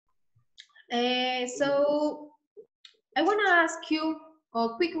So I want to ask you a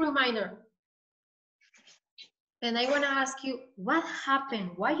quick reminder. And I want to ask you, what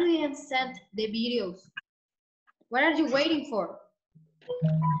happened? Why you didn't send the videos? What are you waiting for?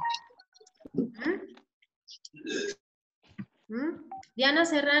 Hmm? Hmm? Diana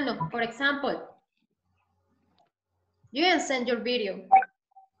Serrano, for example, you didn't send your video,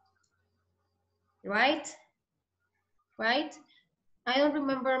 right? Right? I don't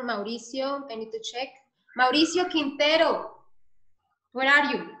remember Mauricio. I need to check. Mauricio Quintero, where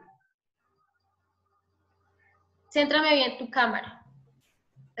are you? Céntrame bien tu cámara.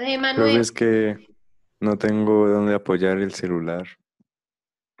 Profe, Manuel. es que no tengo dónde apoyar el celular.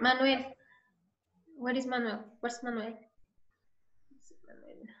 Manuel. Where is Manuel? Where's Manuel?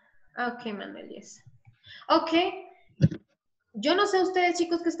 Okay, Manuel, yes. Okay. Yo no sé ustedes,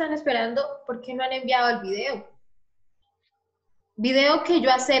 chicos, que están esperando, ¿por qué no han enviado el video? Video que yo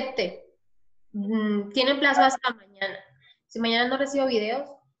acepte. Tienen plazo hasta mañana. Si mañana no recibo videos,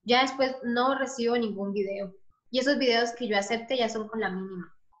 ya después no recibo ningún video. Y esos videos que yo acepte ya son con la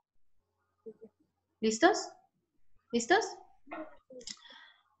mínima. ¿Listos? ¿Listos?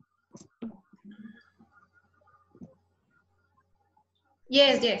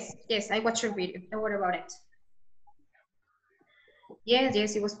 Yes, I watched your video. Don't worry about it. Yes,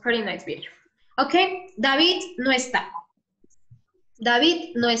 it was pretty nice video. Okay, David no está.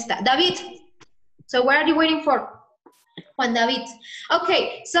 David no está. David, so what are you waiting for? Juan David.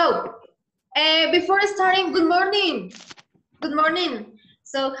 Okay, so before starting, good morning. Good morning.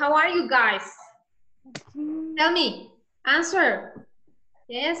 So how are you guys? Tell me, answer.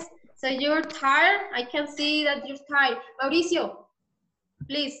 Yes, so you're tired? I can see that you're tired. Mauricio,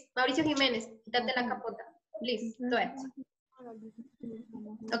 please, Mauricio Jiménez, quítate la capota. Please, do it.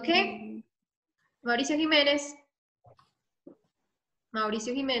 Okay, Mauricio Jiménez.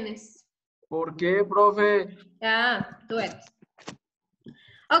 Mauricio Jiménez. ¿Por qué, profe? Yeah, do it.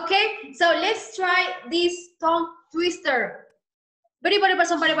 Okay, so let's try this tongue twister. Very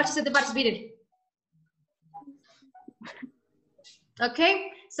person, very participated.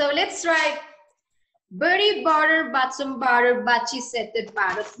 Okay, so let's try. Very butter, but some butter, but she said the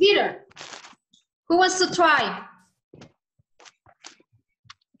butter's bitter. Who wants to try?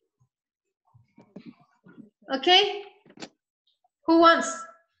 Okay, who wants?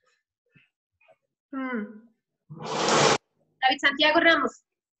 David Santiago Ramos.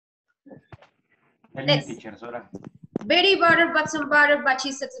 Let's. Very butter, but some butter, but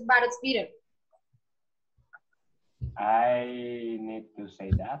she said the butter's bitter. I need to say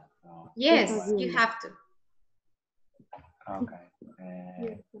that? No. Yes, you have to.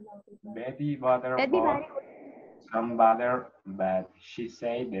 Okay. Betty butter bought some butter, but she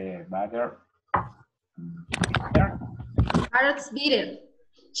said the butter bitter. Butter's bitter.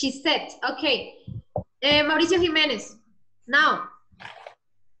 She said, okay. Mauricio Jiménez, now.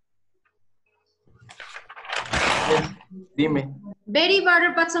 Yes, dime. Betty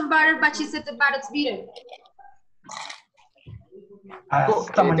butter, but some butter, but she said the butter's bitter.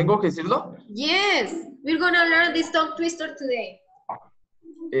 ¿Tengo que decirlo? Yes, we're gonna learn this tongue twister today.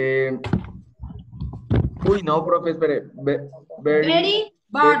 Uy, no, profe, espere. Betty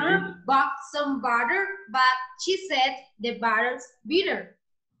butter bought some butter, but she said the butter's bitter.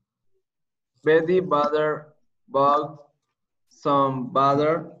 Betty butter bought some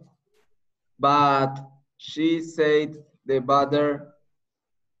butter, but she said the butter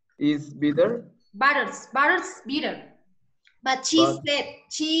is bitter. Butter's bitter. But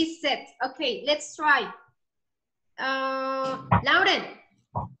she said, okay, let's try. Lauren.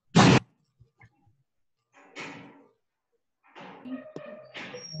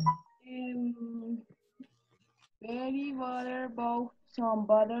 Betty butter bought some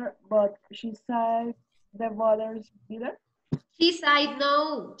butter, but she said the butter's bitter. She said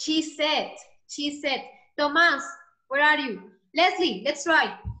no. She said. Tomas, where are you? Leslie, let's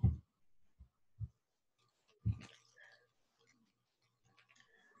try.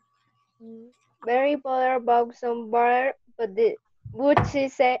 Betty butter bought some butter, but she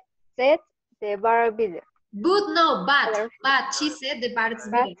said the butter bitter. But she said the butter's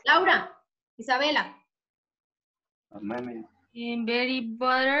bitter. Laura, Isabela. Betty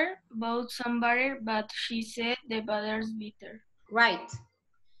butter bought some butter, but she said the butter's bitter. Right.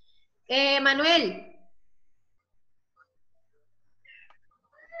 Manuel.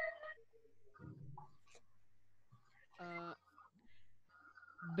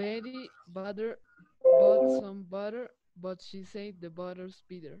 Betty butter bought some butter, but she said the butter's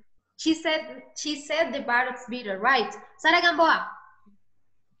bitter. She said the butter's bitter, right? Sara Gamboa.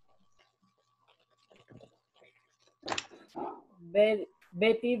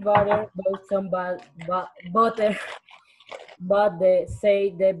 Betty butter bought some butter, but they say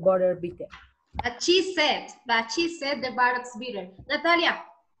the butter bitter. But she said the butter's bitter. Natalia.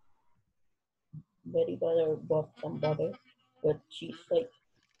 Betty butter bought some butter, but she said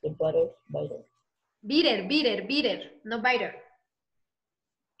the butter's bitter. Bitter, no bitter.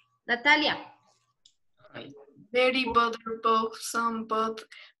 Natalia. Betty butter bought some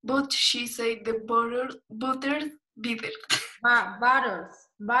but she said the butter bitter.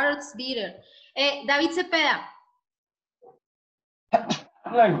 Butter's bitter. David Cepeda.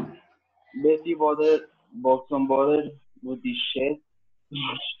 Betty butter bought some butter, but she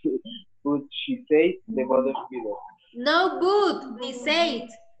said the butter's bitter. No good, ni said.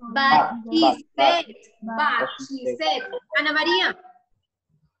 But he said. But she said. Ana María.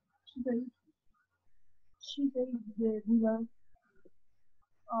 She said the bitter.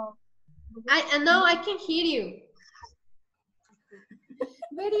 No, I can hear you.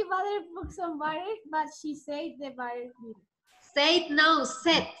 Betty butter bought some butter, but she said the butter bitter. Said, no,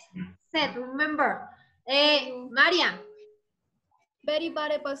 said, remember. Maria. Betty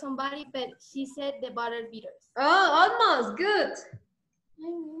butter bought some butter, but she said the butter bitter. Oh, almost, good.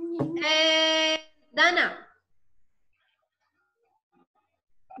 Dana.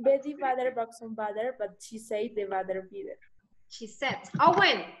 Betty butter bought some butter, but she said the butter bitter. She said.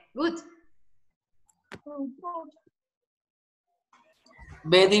 Owen, good.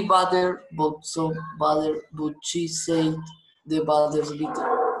 Betty butter bought some butter, but she said the butter's bitter.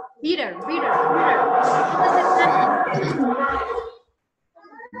 Bitter.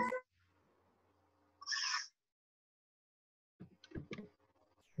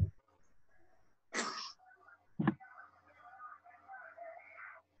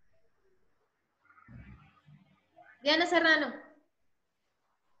 Diana Serrano.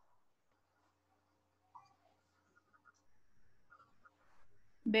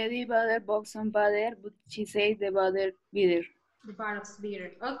 Betty butter bought some butter, but she said the butter bitter. The butter's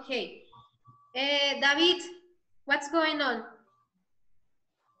bitter. Okay. David, what's going on?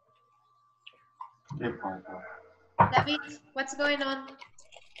 David, what's going on?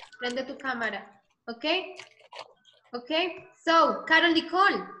 Prende tu cámara. Okay? Okay? So, Carol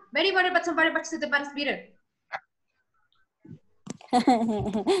Nicole. Betty butter bought some butter, but she said the butter's bitter.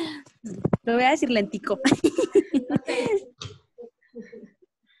 Lo voy a decir lentico. Okay.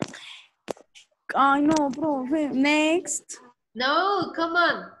 Ay, no, profe. Next. No, come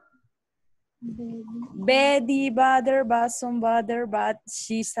on. Betty butter bought some butter, but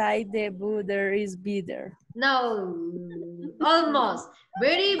she said the butter is bitter. No, almost.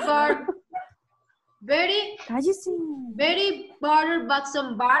 Betty butter bought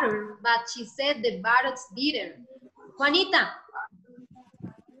some butter, but she said the butter's bitter. Juanita.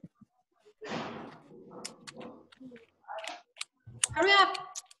 Hurry up.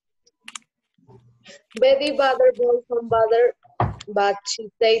 Betty butter bought some butter, but she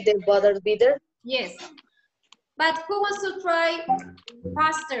said the butter's bitter. Yes. But who wants to try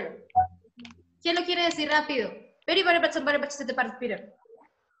faster? ¿Quién lo quiere decir rápido? Betty butter bought some butter, but she said the butter's bitter.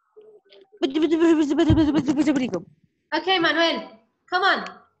 Okay, Manuel. Come on.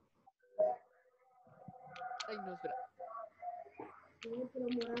 Ay, no, espera.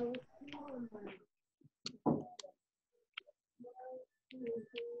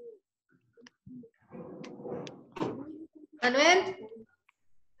 Manuel.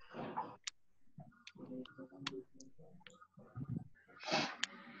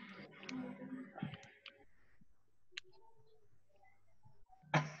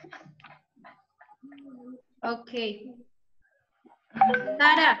 Ok.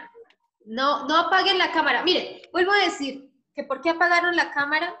 Sara, no apaguen la cámara. Mire, vuelvo a decir que por qué apagaron la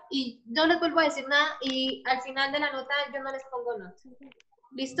cámara y no les vuelvo a decir nada y al final de la nota yo no les pongo nota.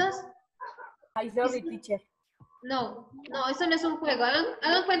 ¿Listos? Teacher. No, eso no es un juego.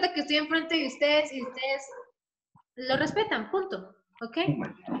 Hagan cuenta que estoy enfrente de ustedes y ustedes lo respetan, punto. ¿Ok?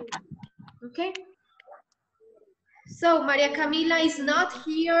 ¿Ok? So, María Camila is not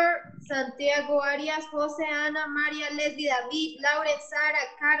here. Santiago Arias, José, Ana, María, Leslie, David, Lauren, Sara,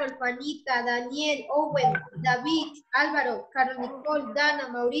 Carol, Juanita, Daniel, Owen, David, Álvaro, Carol Nicole, Dana,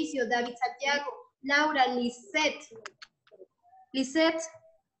 Mauricio, David Santiago, Laura, Lisette. Lisette?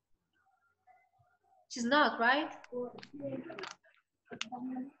 She's not, right?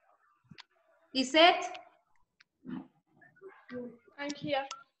 Lisette? I'm here.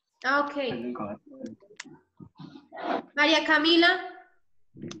 Okay. María Camila?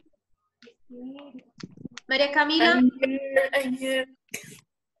 María Camila? I'm here.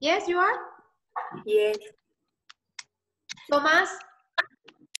 Yes, you are? Yes. Tomás?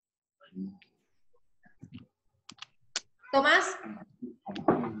 Tomás?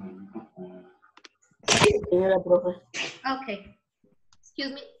 Okay.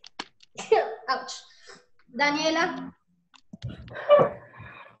 Excuse me. Ouch. Daniela.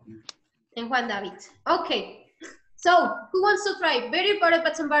 And Juan David. Okay. So, who wants to try? Very butter,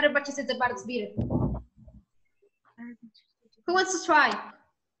 but some butter, but she says the butter's bitter. Who wants to try?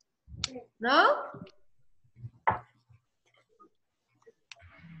 No?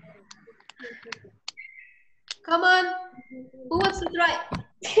 Come on. Who wants to try?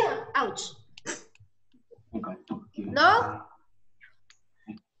 Ouch. No?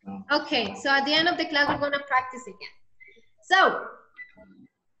 Okay, so at the end of the class, we're going to practice again. So,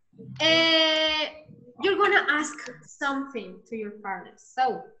 you're going to ask something to your partners. So,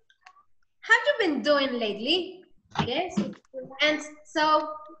 have you been doing lately? Yes. And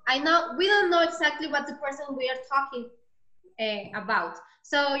so, I know we don't know exactly what the person we are talking about.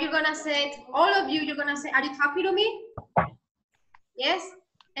 So, you're going to say, all of you, you're going to say, are you talking to me? Yes.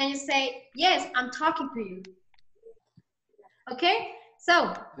 And you say, yes, I'm talking to you. Okay?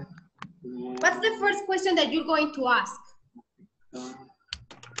 So, what's the first question that you're going to ask?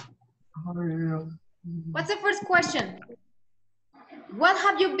 What's the first question? What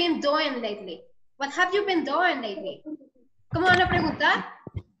have you been doing lately? What have you been doing lately? ¿Cómo van a preguntar?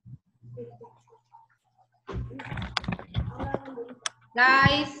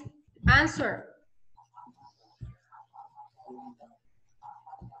 Guys, answer.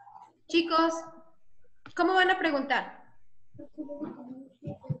 Chicos, ¿cómo van a preguntar?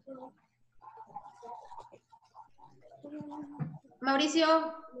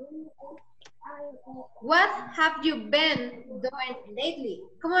 Mauricio, what have you been doing lately?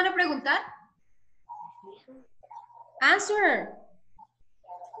 ¿Cómo van a preguntar? Answer.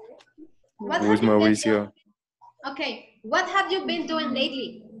 What Who's Mauricio? Okay, what have you been doing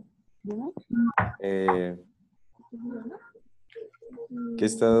lately? ¿Qué he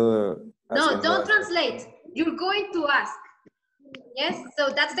estado No, haciendo? don't translate. You're going to ask. Yes, so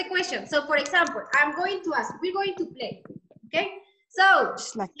that's the question. So for example, I'm going to ask, we're going to play. Okay, so,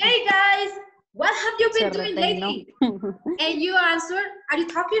 hey guys, what have you been doing lately? And you answer, are you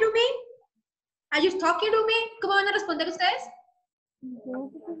talking to me? Are you talking to me? ¿Cómo van a responder ustedes?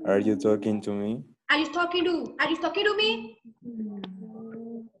 Are you talking to me? Are you talking to me?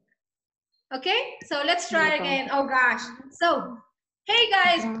 Okay, so let's try again. Oh gosh. So, hey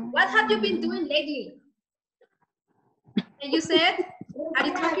guys, what have you been doing lately? And you said, are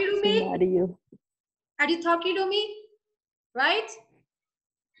you talking to me? Are you talking to me? Right?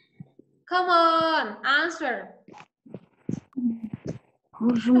 Come on, answer.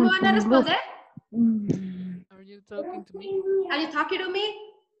 ¿Cómo van a responder? Are you talking to me? Are you talking to me?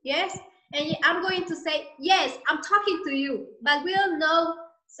 Yes. And I'm going to say, yes, I'm talking to you. But we don't know.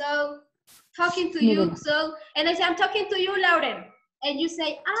 So, talking to you. So, and I say, I'm talking to you, Lauren. And you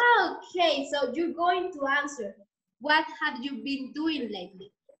say, ah, okay. So, you're going to answer, what have you been doing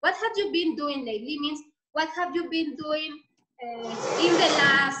lately? What have you been doing lately means, what have you been doing in the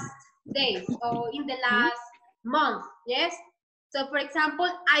last days or in the last month? Yes. So, for example,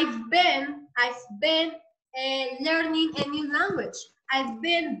 I've been learning a new language. I've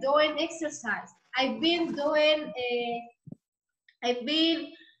been doing exercise. I've been doing. I've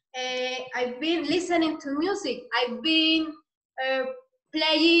been listening to music. I've been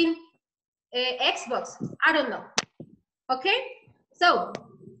playing Xbox. I don't know. Okay. So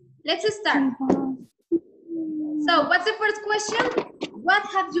let's start. So what's the first question? What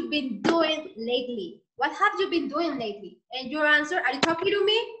have you been doing lately? What have you been doing lately? And your answer, are you talking to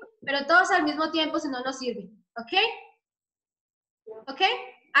me? Pero todos al mismo tiempo, si no, no sirve. Okay? Okay?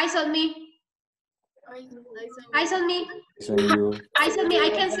 Eyes on me. Eyes on me. Eyes on you. Eyes on me. I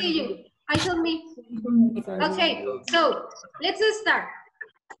can see you. Eyes on me. Okay, so let's start.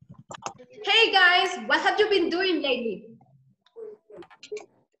 Hey guys, what have you been doing lately?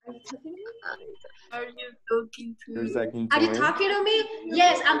 Are you talking to You're me? talking to Are you me? talking to me?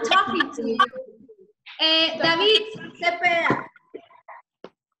 Yes, I'm talking to you. David Cepeda.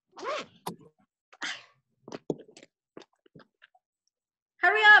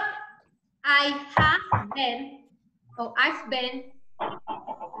 Hurry up.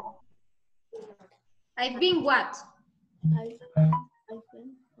 I've been what?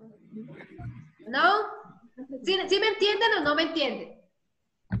 No? ¿Sí me entienden o no me entienden?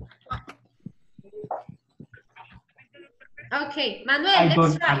 Okay, Manuel,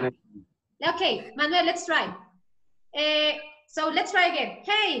 let's try. Okay, Manuel, let's try. So let's try again.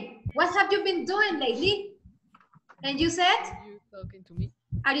 Hey, what have you been doing lately? And you said? Are you talking to me?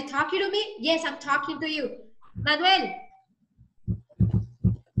 Are you talking to me? Yes, I'm talking to you. Manuel.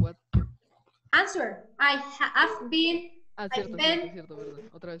 What? Answer. I've been Ah, I've cierto, been. cierto, perdón.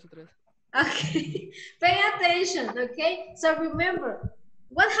 Otra vez. Okay, pay attention, okay? So remember,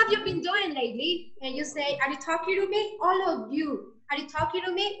 what have you been doing lately? And you say, are you talking to me? All of you, are you talking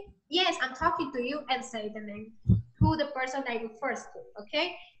to me? Yes, I'm talking to you, and say the name, who the person I refers to,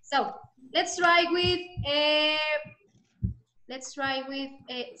 okay? So let's try with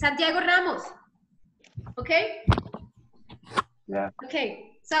Santiago Ramos, okay? Yeah.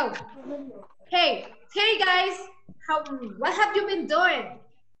 Okay, so, hey guys, what have you been doing?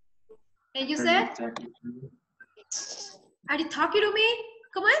 And you said, are you talking to me?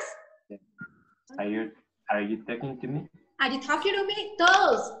 ¿Cómo es? Are you talking to me? Are you talking to me?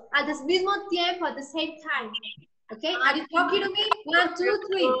 Todos, at the mismo tiempo, at the same time. Okay, are you talking to me? 1, 2,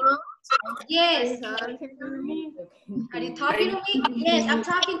 3. Yes. Are you talking to me? Yes, I'm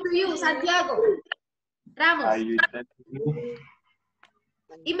talking to you, Santiago. Ramos. Are you talking to me?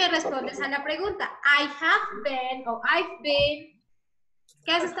 Y me respondes a la pregunta. I have been, o I've been.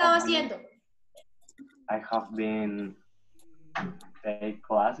 ¿Qué has estado haciendo? I have been take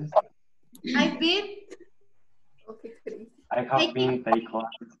classes. I've been. I have been take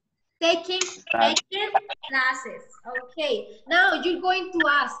classes. Taking classes. Okay. Now you're going to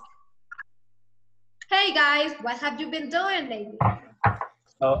ask, hey guys, what have you been doing lately?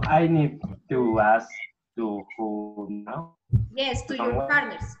 So I need to ask to who now? Yes, to your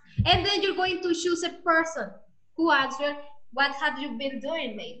partners. And then you're going to choose a person who answers, what have you been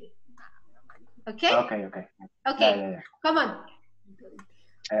doing lately? Okay? Okay. Okay, come on.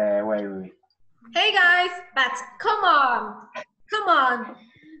 Wait. Hey guys, but come on,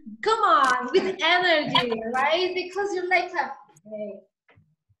 with energy, right? Because you're like, hey,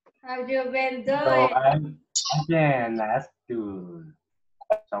 how have you been doing? So I can ask to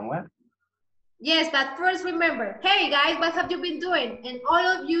someone? Yes, but first remember, hey guys, what have you been doing? And all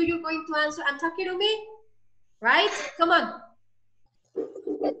of you, you're going to answer, I'm talking to me, right? Come on.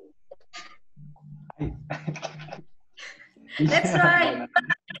 Let's try.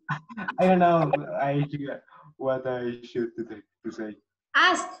 I don't know what I should to say.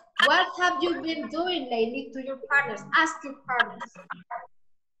 Ask, what have you been doing lately to your partners? Ask your partners.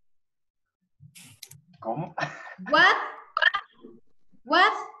 ¿Cómo?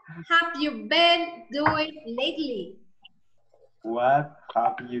 What have you been doing lately? What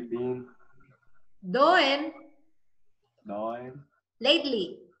have you been Doing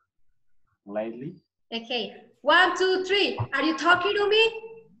lately? Okay. 1, 2, 3. Are you talking to me?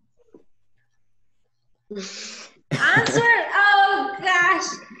 Answer! Oh gosh!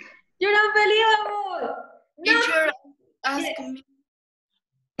 You're unbelievable! Teacher, ask me.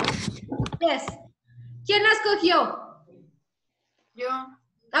 Yes. ¿Quién la escogió? Yo.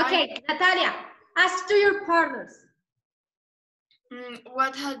 Okay, Natalia, ask to your partners.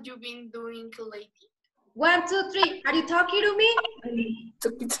 What have you been doing lately? 1, 2, 3. Are you talking to me?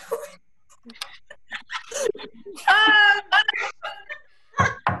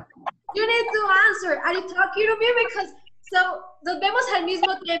 You need to answer. Are you talking to me? Because nos vemos al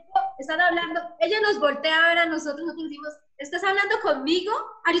mismo tiempo. Están hablando. Ella nos voltea a ver a nosotros. Nosotros decimos, ¿estás hablando conmigo?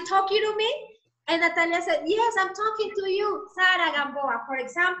 Are you talking to me? And Natalia said, yes, I'm talking to you, Sara Gamboa, for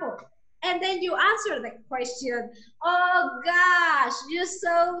example. And then you answer the question. Oh gosh, you're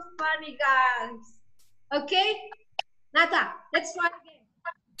so funny, guys. Okay? Nata, let's try again.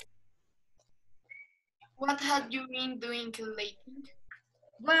 What have you been doing lately?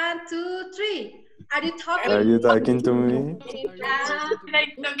 1, 2, 3. Are you talking? Are you talking to me? I'm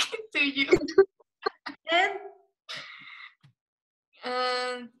talking to you.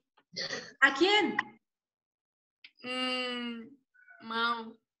 And ¿a quién?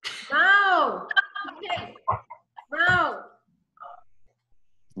 Mao. Okay. Mao.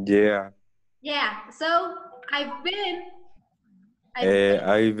 Yeah. Yeah. So I've been.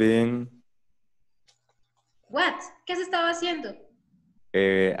 What? ¿Qué has estado haciendo?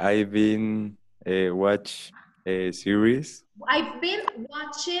 I've been watch a series. I've been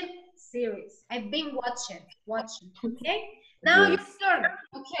watching series. I've been watching. Okay. Now Yes. your turn.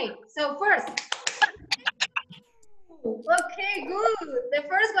 Okay. So first. Okay, good. The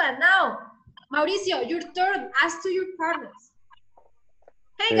first one. Now, Mauricio, your turn. Ask to your partners.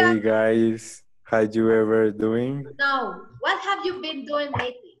 Hey guys, how you ever doing? No. What have you been doing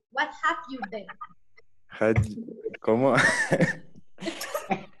lately? What have you been? ¿Cómo?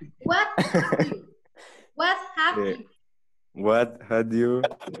 What have you? What have you? What have you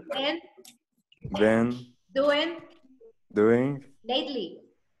been doing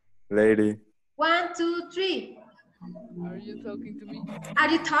lately? 1, 2, 3. Are you talking to me? Are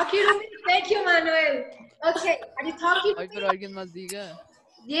you talking to me? Thank you, Manuel. Okay, are you talking to me? Pero alguien más diga.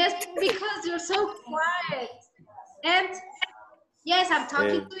 Yes, because you're so quiet. And Yes, I'm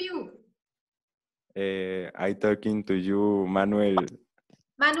talking to you. I talking to you, Manuel.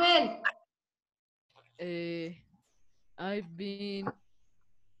 Manuel. I've been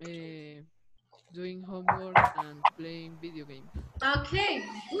doing homework and playing video games. Okay,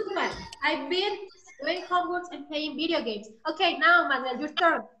 good one. I've been doing homework and playing video games. Okay, now Manuel, your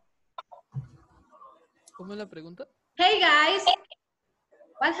turn. ¿Cómo es la pregunta? Hey guys,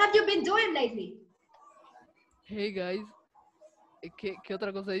 what have you been doing lately? Hey guys, ¿qué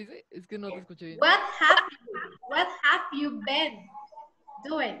otra cosa dice? Es que no te escuché bien. What have you been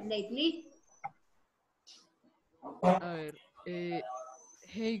doing lately? A ver,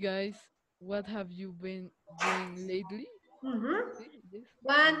 hey guys, what have you been doing lately? Sí, yes.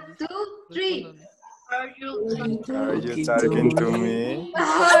 1, 2, 3. Are you Are you talking to me?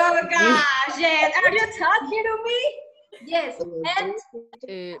 Oh gosh, yes. Are you talking to me? Yes. And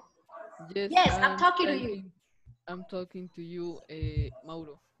yes, I'm talking to you. I'm talking to you,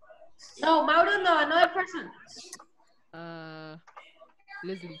 Mauro. No, Mauro, no, another person.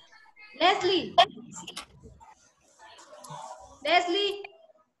 Leslie. Leslie. Leslie.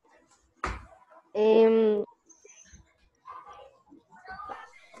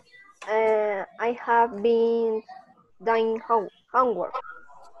 I have been doing homework.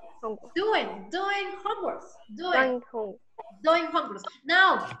 Doing homework. Doing homework. Doing homework.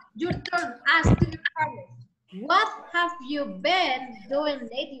 Now, your turn. Ask to your parents. What have you been doing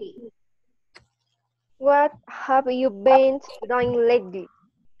lately? What have you been doing lately?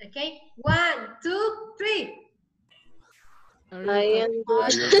 Okay. 1, 2, 3. Are you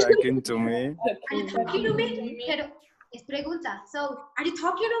talking to me? Are you talking to me? Pero es pregunta. So, are you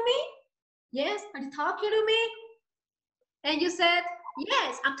talking to me? Yes, are you talking to me? And you said,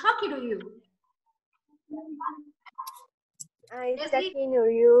 yes, I'm talking to you. I'm talking to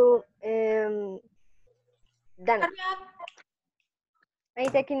you, Dana. I'm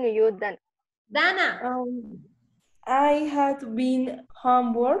talking to you, Dana. Dana. I had been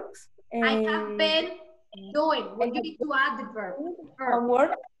homework. I have been doing. Well, you need to add the verb.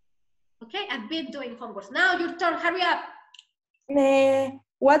 Homework. Okay, I've been doing homework. Now your turn, hurry up.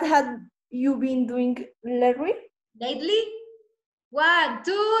 What have you been doing lately? Lately? 1,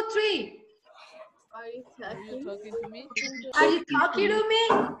 2, 3. Are you talking to me? Are you talking to me?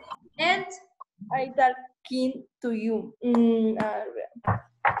 And I talking to you.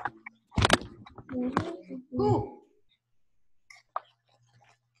 Who?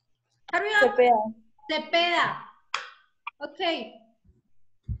 Hurry up. Cepeda. Okay.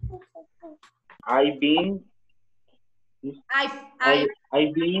 I've been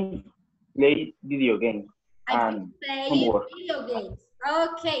playing video games and homework. Video games.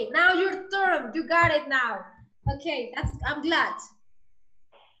 Okay, now your turn. You got it now. Okay, I'm glad.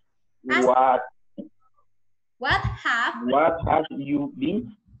 What have you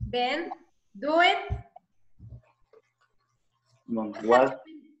been doing? No,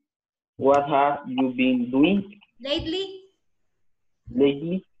 what have you been doing Lately?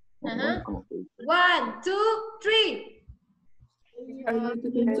 lately? 1, 2, 3.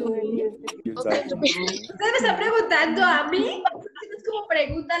 ¿Usted ¿Usted me está preguntando a mí? Es como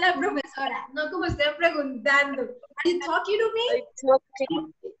pregunta la profesora, no como estén preguntando. Are you talking to me?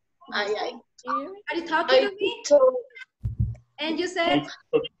 Are you talking to me? And you said,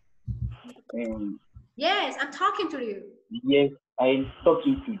 yes, I'm talking to you. Yes, I'm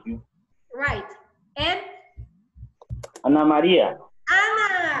talking to you. Right. And? Ana María.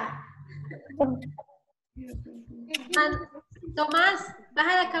 Ana. Tomás,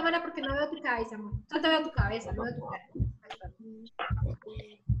 baja la cámara porque no veo tu cabeza, amor. Solo te veo tu cabeza, no veo tu cara.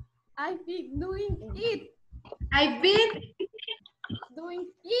 I've been doing it. I've been Doing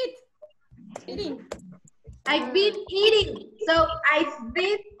it. Eating. I've been eating. So I've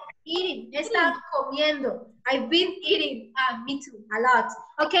been eating. He estado comiendo. I've been eating. Me too. A lot.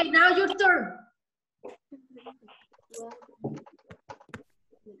 Okay, now your turn.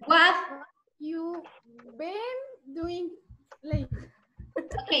 What You been doing late?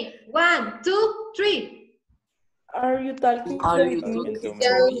 Okay, 1, 2, 3. Are you talking Are to you me?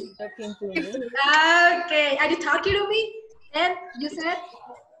 talking to me? Okay, are you talking to me? And you said?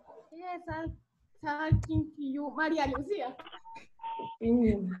 Yes, I'm talking to you, María Lucía.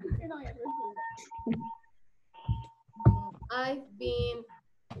 I've been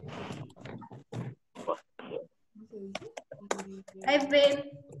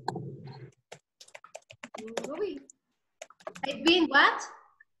movies. I've been what?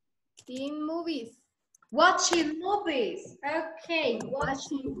 In movies. Watching movies. Okay,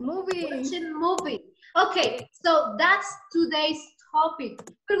 Watching movies. watching movies. Okay, so that's today's topic.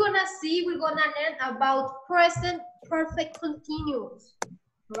 We're gonna learn about present perfect continuous,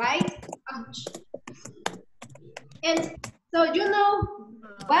 right? And so you know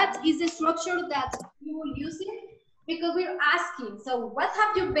what is the structure that you will use it? Because we're asking, so what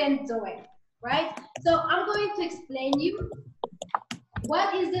have you been doing, right? So I'm going to explain you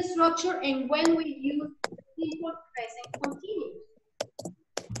what is the structure and when we use simple present continuous.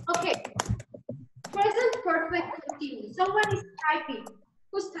 Okay, present perfect continuous. Someone is typing.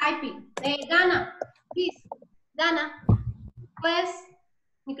 Who's typing? Dana, please. Dana, please.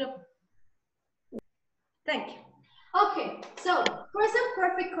 Microphone. Thank you. Okay, so present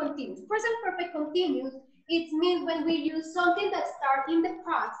perfect continuous. Present perfect continuous, it means when we use something that starts in the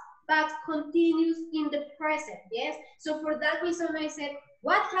past but continues in the present, yes? So for that reason I said,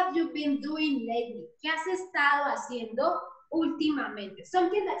 what have you been doing lately? ¿Qué has estado haciendo últimamente?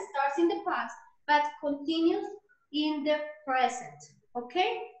 Something that starts in the past but continues in the present,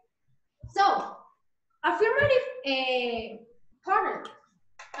 okay? So, affirmative partner,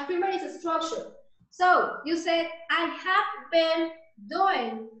 affirmative structure. So, you said, I have been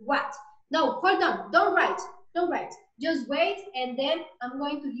doing what? No, hold on, don't write. Just wait, and then I'm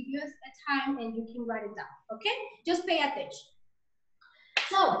going to give you a time and you can write it down, okay? Just pay attention.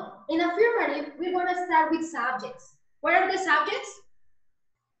 So, in affirmative, we're gonna start with subjects. What are the subjects?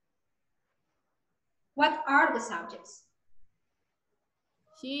 What are the subjects?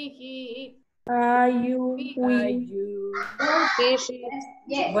 She, he, Are you, we, You.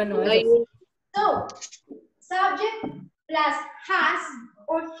 Yes. Bueno, Okay. eso. So, subject plus has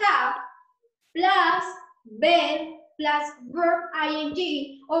or have plus been plus verb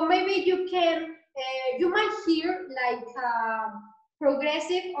ing, or maybe you can, you might hear like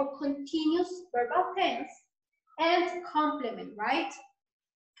progressive or continuous verbal tense and complement, right?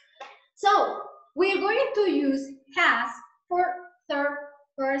 So, we're going to use has for third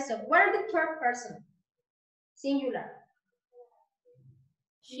person. What are the third person? Singular.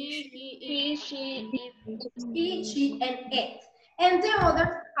 she, he, He, she, and it. And the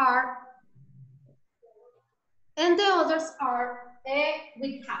others are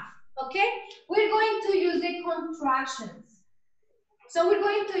with have. Okay? We're going to use the contractions. So we're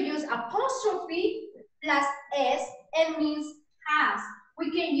going to use apostrophe plus s and means has.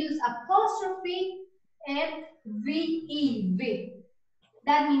 We can use apostrophe and V-E-V.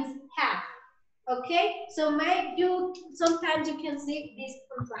 That means have. Okay? So sometimes you can see these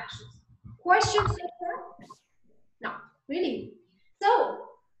contractions. Questions so far? No, really. So,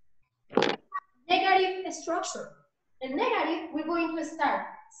 negative structure. In negative, we're going to start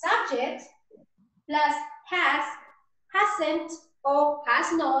subject plus has, hasn't, or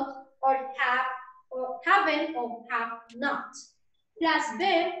has not, or have, or haven't, or have not. Plus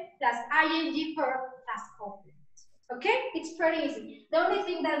been, plus ing verb, plus complement. Okay? It's pretty easy. The only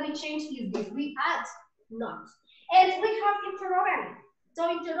thing that we change is this. We add not. And we have interrogative. So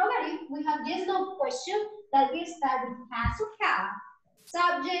interrogative, we have yes, no question that we start with has or have,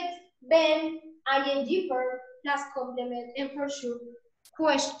 subject, been, ing verb, plus complement, and for sure,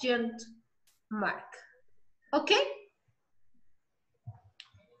 question mark. Okay?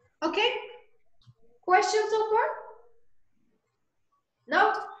 Okay? Questions so far?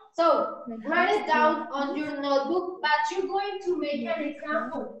 No? So, write it down on your notebook, but you're going to make an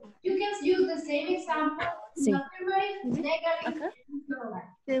example. You can use the same example. Sí. Affirmative, negative, interrogative.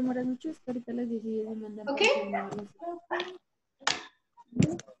 Te demoras mucho, es que ahorita les dije y me mandan. Okay?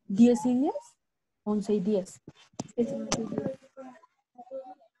 10 y 10, 11 y 10.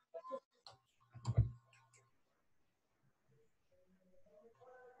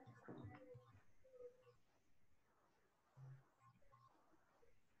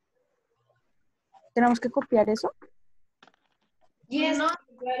 ¿Tenemos que copiar eso? Yes,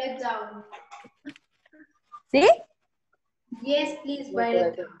 write it down. ¿Sí? Yes, please write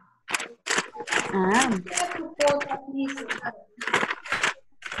it down. Ah.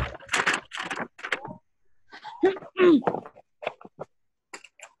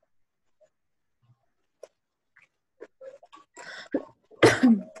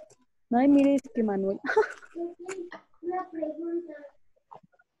 Ay, mire, es que Manuel. Una pregunta.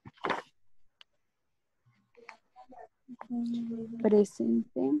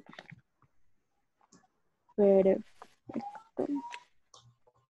 Presente. Perfecto.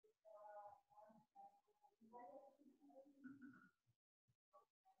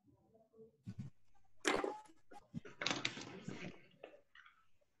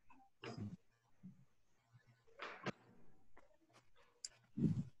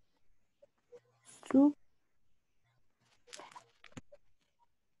 Su.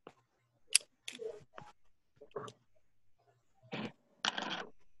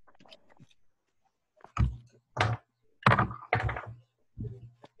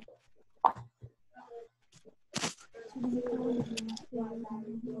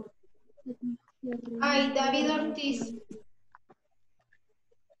 Ay, David Ortiz.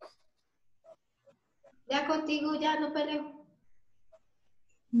 Ya contigo ya no peleo.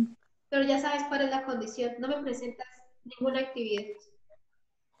 Pero ya sabes cuál es la condición. No me presentas ninguna actividad.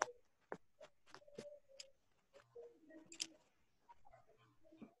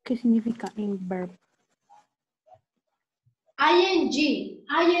 ¿Qué significa in verb? ING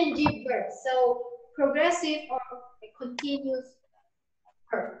verb. So, progressive or continuous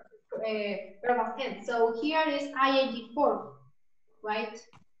verb. Verb of tense. So, here is ING form, right?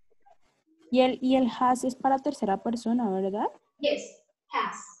 Y el has es para tercera persona, ¿verdad? Yes,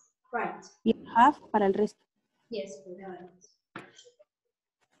 has, right. Y el have para el resto. Yes, right.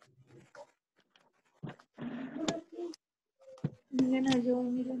 Miren, yo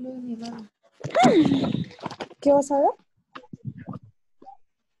miren lo de mi mano. ¿Qué vas a ver?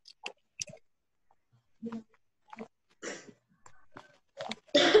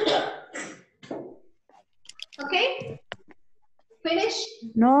 Okay? Finish?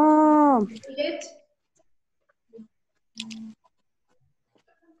 No. It?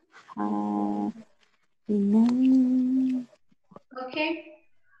 No. Okay?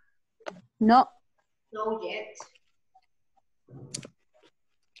 No. No yet.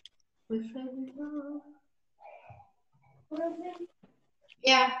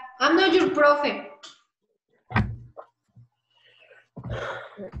 Yeah, I'm not your profe.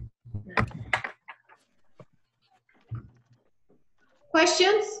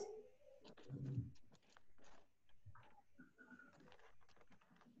 Questions?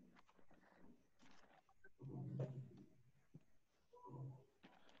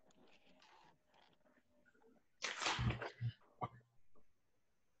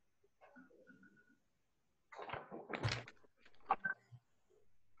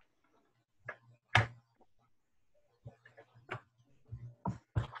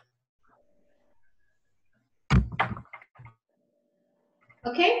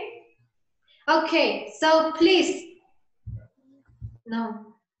 Okay? Okay, so please.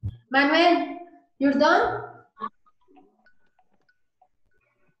 No. Manuel, you're done?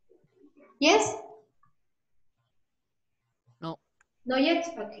 Yes? No. Not yet?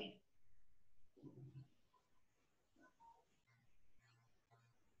 Okay.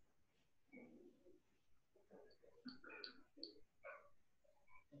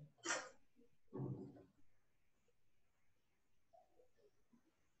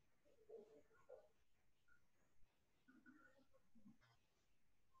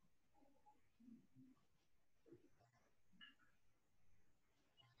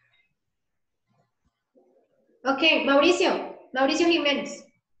 Okay, Mauricio Jimenez,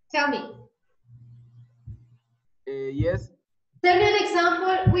 tell me. Yes. Tell me an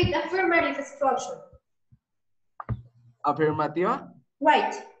example with affirmative structure. Afirmativa.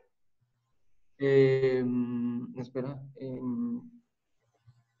 Right. Espera.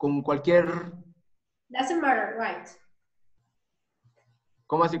 Con cualquier. Doesn't matter, right.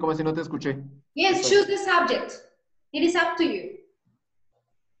 ¿Cómo así? ¿Cómo así? No te escuché. Yes, choose the subject. It is up to you.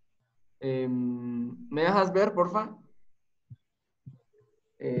 ¿Me dejas ver, porfa?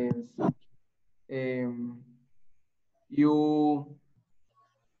 You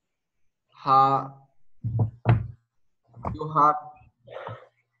have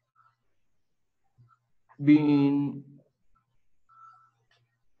been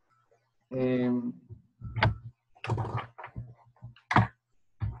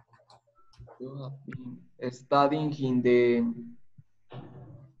studying in the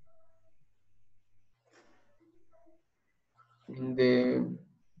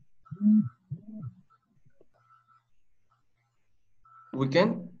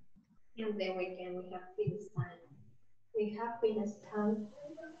weekend. In the weekend, we have been studying. We have been studying.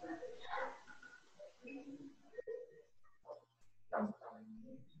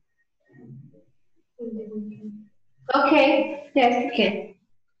 In the weekend. Okay, yes, okay.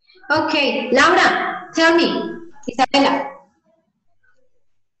 Okay, Laura, tell me, Isabella.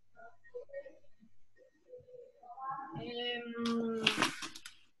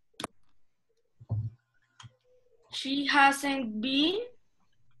 She hasn't been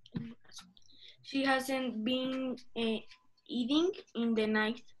eating in the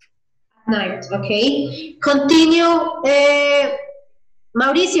night. Night, okay. Continue,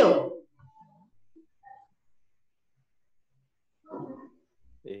 Mauricio.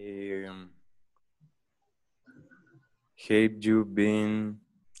 Have you been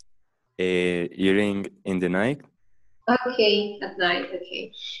eating in the night? Okay, at night,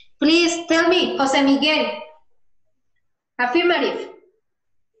 okay. Please tell me, Jose Miguel. Affirmative.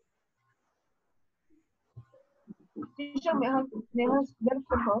 Teacher, ¿me dejas ver,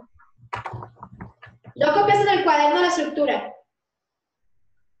 por favor? Lo copias en el cuaderno la estructura.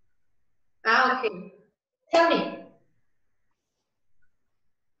 Ah, ok. Tell me.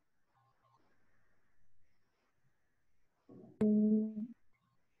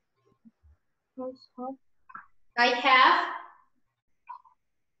 I have.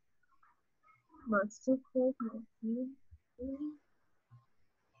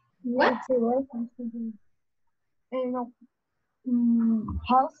 What? No.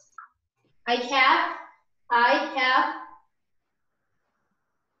 House. I have.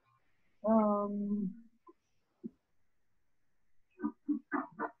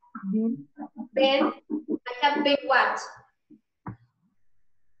 Been. I have been what?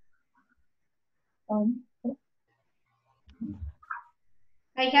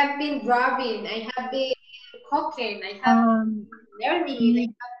 I have been driving. I have been cooking. I have been learning. I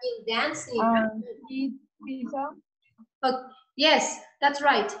have been dancing. Eat pizza. Oh, yes, that's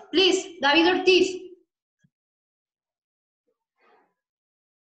right. Please, David Ortiz.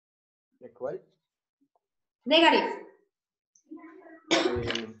 ¿De cuál? Negative.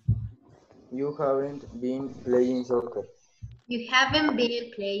 You haven't been playing soccer. You haven't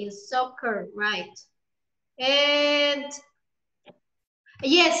been playing soccer, right? And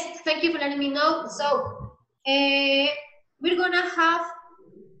yes, thank you for letting me know. So we're gonna have,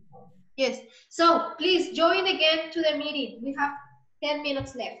 yes. So please join again to the meeting. We have 10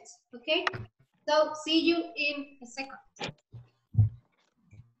 minutes left, okay? So see you in a second.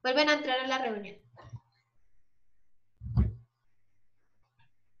 Vuelven a entrar a la reunión.